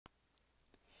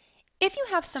If you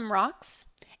have some rocks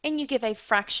and you give a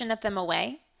fraction of them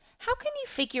away, how can you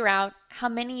figure out how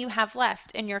many you have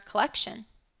left in your collection?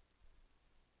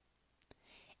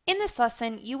 In this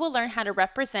lesson, you will learn how to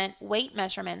represent weight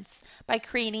measurements by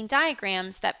creating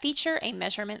diagrams that feature a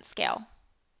measurement scale.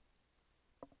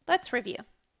 Let's review.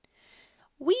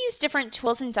 We use different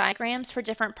tools and diagrams for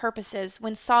different purposes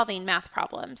when solving math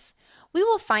problems. We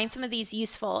will find some of these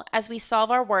useful as we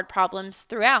solve our word problems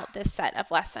throughout this set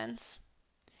of lessons.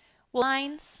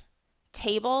 Lines,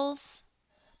 tables,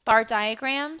 bar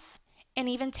diagrams, and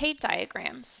even tape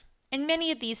diagrams. And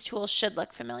many of these tools should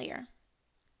look familiar.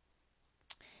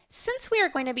 Since we are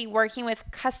going to be working with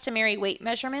customary weight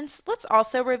measurements, let's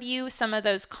also review some of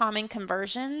those common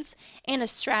conversions and a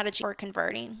strategy for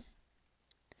converting.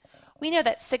 We know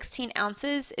that 16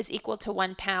 ounces is equal to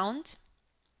 1 pound,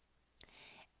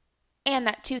 and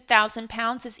that 2,000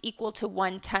 pounds is equal to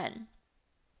 1 ton.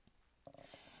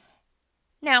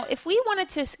 Now, if we wanted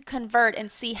to convert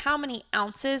and see how many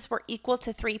ounces were equal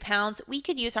to 3 pounds, we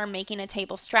could use our making a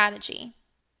table strategy.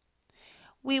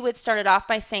 We would start it off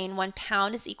by saying 1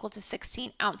 pound is equal to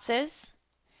 16 ounces,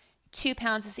 2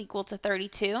 pounds is equal to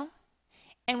 32,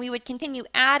 and we would continue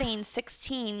adding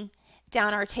 16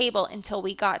 down our table until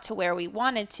we got to where we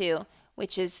wanted to,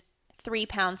 which is 3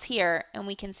 pounds here, and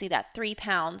we can see that 3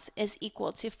 pounds is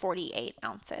equal to 48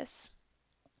 ounces.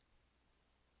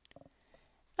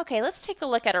 Okay, let's take a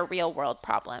look at a real-world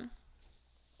problem.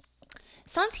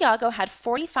 Santiago had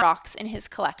 45 rocks in his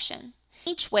collection.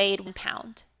 Each weighed 1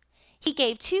 pound. He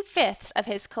gave 2/5 of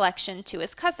his collection to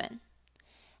his cousin.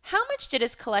 How much did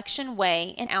his collection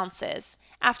weigh in ounces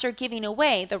after giving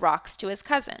away the rocks to his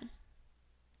cousin?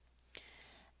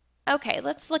 Okay,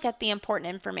 let's look at the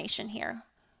important information here.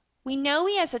 We know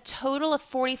he has a total of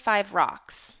 45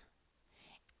 rocks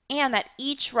and that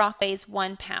each rock weighs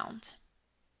 1 pound.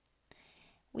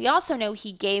 We also know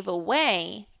he gave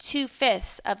away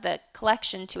 2/5 of the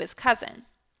collection to his cousin.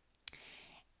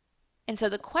 And so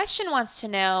the question wants to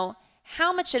know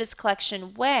how much did his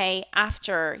collection weigh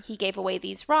after he gave away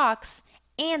these rocks,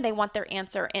 and they want their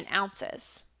answer in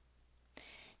ounces.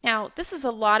 Now, this is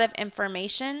a lot of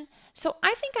information, so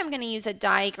I think I'm going to use a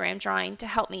diagram drawing to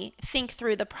help me think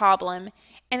through the problem,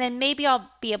 and then maybe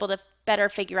I'll be able to better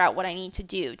figure out what I need to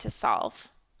do to solve.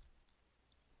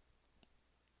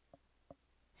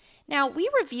 Now, we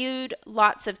reviewed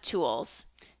lots of tools,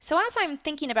 so as I'm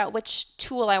thinking about which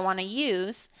tool I want to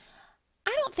use, I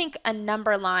don't think a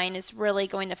number line is really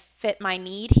going to fit my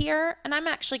need here, and I'm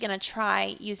actually going to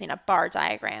try using a bar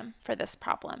diagram for this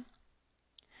problem.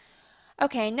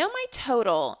 Okay, I know my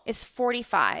total is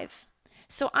 45,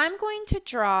 so I'm going to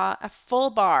draw a full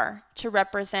bar to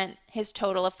represent his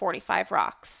total of 45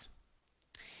 rocks.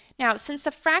 Now, since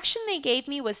the fraction they gave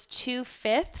me was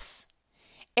 2/5,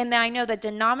 and then I know the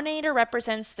denominator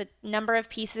represents the number of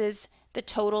pieces the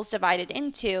total's divided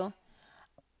into,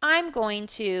 I'm going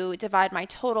to divide my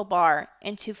total bar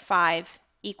into 5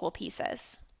 equal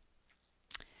pieces.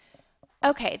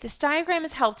 Okay, this diagram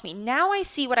has helped me. Now I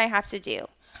see what I have to do.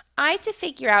 I have to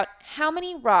figure out how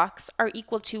many rocks are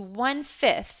equal to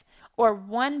 1/5 or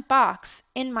 1 box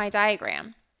in my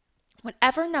diagram.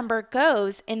 Whatever number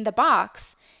goes in the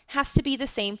box has to be the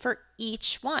same for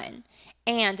each one,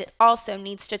 and it also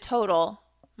needs to total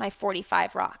my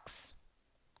 45 rocks.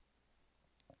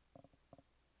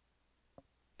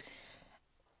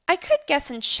 I could guess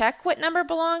and check what number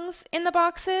belongs in the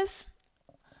boxes,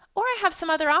 or I have some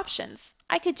other options.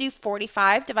 I could do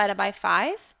 45 divided by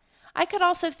 5. I could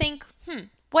also think,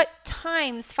 what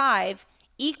times 5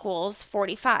 equals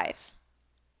 45?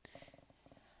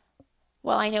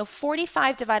 Well, I know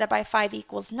 45 divided by 5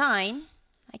 equals 9.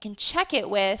 I can check it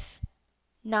with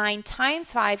 9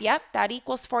 times 5. Yep, that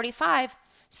equals 45.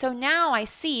 So now I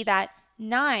see that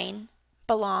 9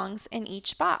 belongs in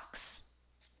each box.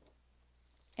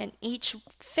 And each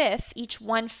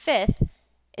 1/5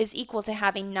 is equal to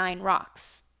having 9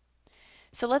 rocks.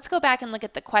 So let's go back and look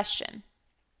at the question.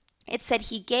 It said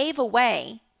he gave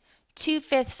away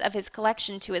 2/5 of his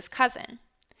collection to his cousin.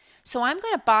 So I'm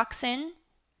going to box in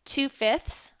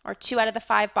 2/5, or 2 out of the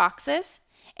 5 boxes,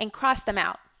 and cross them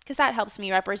out, because that helps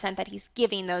me represent that he's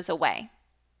giving those away.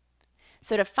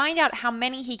 So to find out how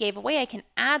many he gave away, I can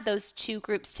add those two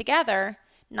groups together,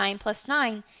 9 plus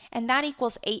 9, and that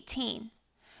equals 18.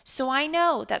 So I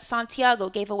know that Santiago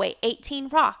gave away 18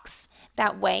 rocks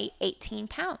that weigh 18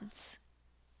 pounds.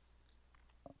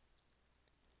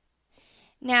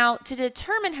 Now, to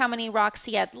determine how many rocks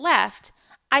he had left,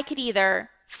 I could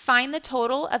either find the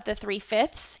total of the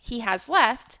 3/5 he has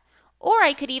left, or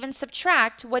I could even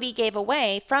subtract what he gave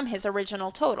away from his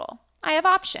original total. I have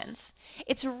options.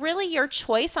 It's really your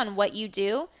choice on what you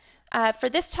do. For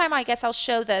this time, I guess I'll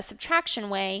show the subtraction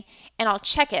way, and I'll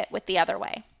check it with the other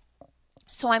way.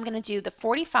 So I'm going to do the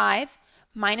 45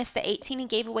 minus the 18 he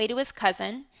gave away to his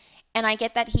cousin, and I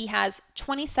get that he has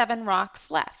 27 rocks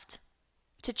left.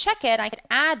 To check it, I could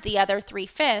add the other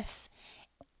 3/5,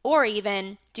 or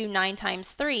even do 9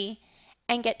 times 3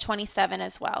 and get 27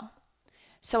 as well.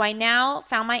 So I now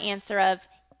found my answer of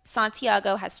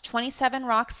Santiago has 27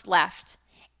 rocks left,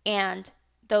 and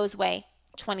those weigh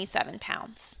 27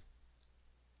 pounds.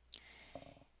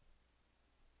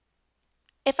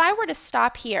 If I were to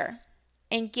stop here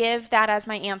and give that as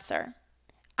my answer,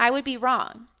 I would be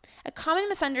wrong. A common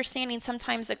misunderstanding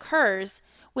sometimes occurs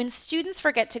when students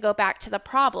forget to go back to the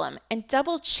problem and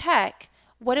double check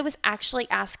what it was actually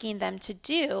asking them to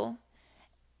do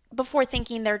before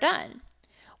thinking they're done.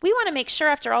 We want to make sure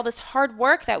after all this hard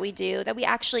work that we do that we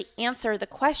actually answer the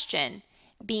question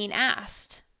being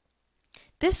asked.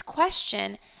 This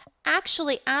question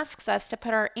actually asks us to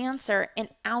put our answer in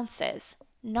ounces,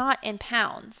 not in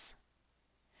pounds.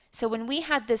 So when we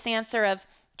had this answer of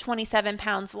 27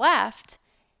 pounds left,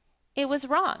 it was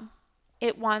wrong.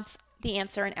 It wants the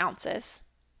answer in ounces.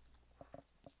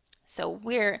 So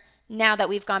now that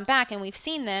we've gone back and we've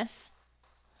seen this,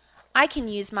 I can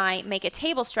use my make a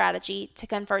table strategy to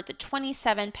convert the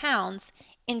 27 pounds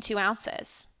into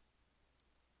ounces.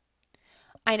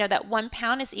 I know that 1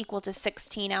 pound is equal to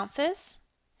 16 ounces,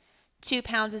 2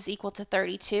 pounds is equal to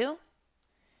 32,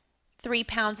 3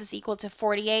 pounds is equal to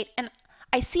 48, and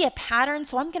I see a pattern,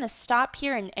 so I'm going to stop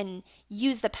here and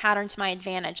use the pattern to my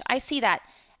advantage. I see that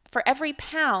for every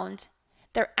pound,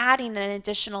 they're adding an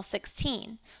additional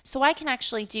 16. So I can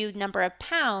actually do number of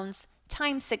pounds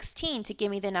times 16 to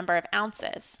give me the number of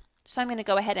ounces. So I'm going to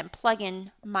go ahead and plug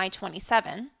in my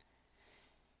 27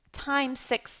 times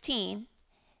 16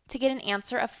 to get an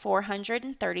answer of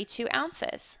 432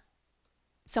 ounces.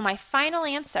 So my final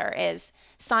answer is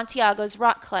Santiago's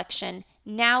rock collection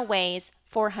now weighs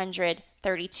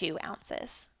 432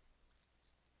 ounces.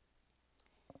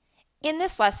 In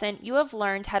this lesson, you have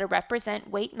learned how to represent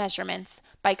weight measurements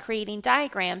by creating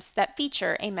diagrams that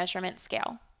feature a measurement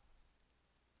scale.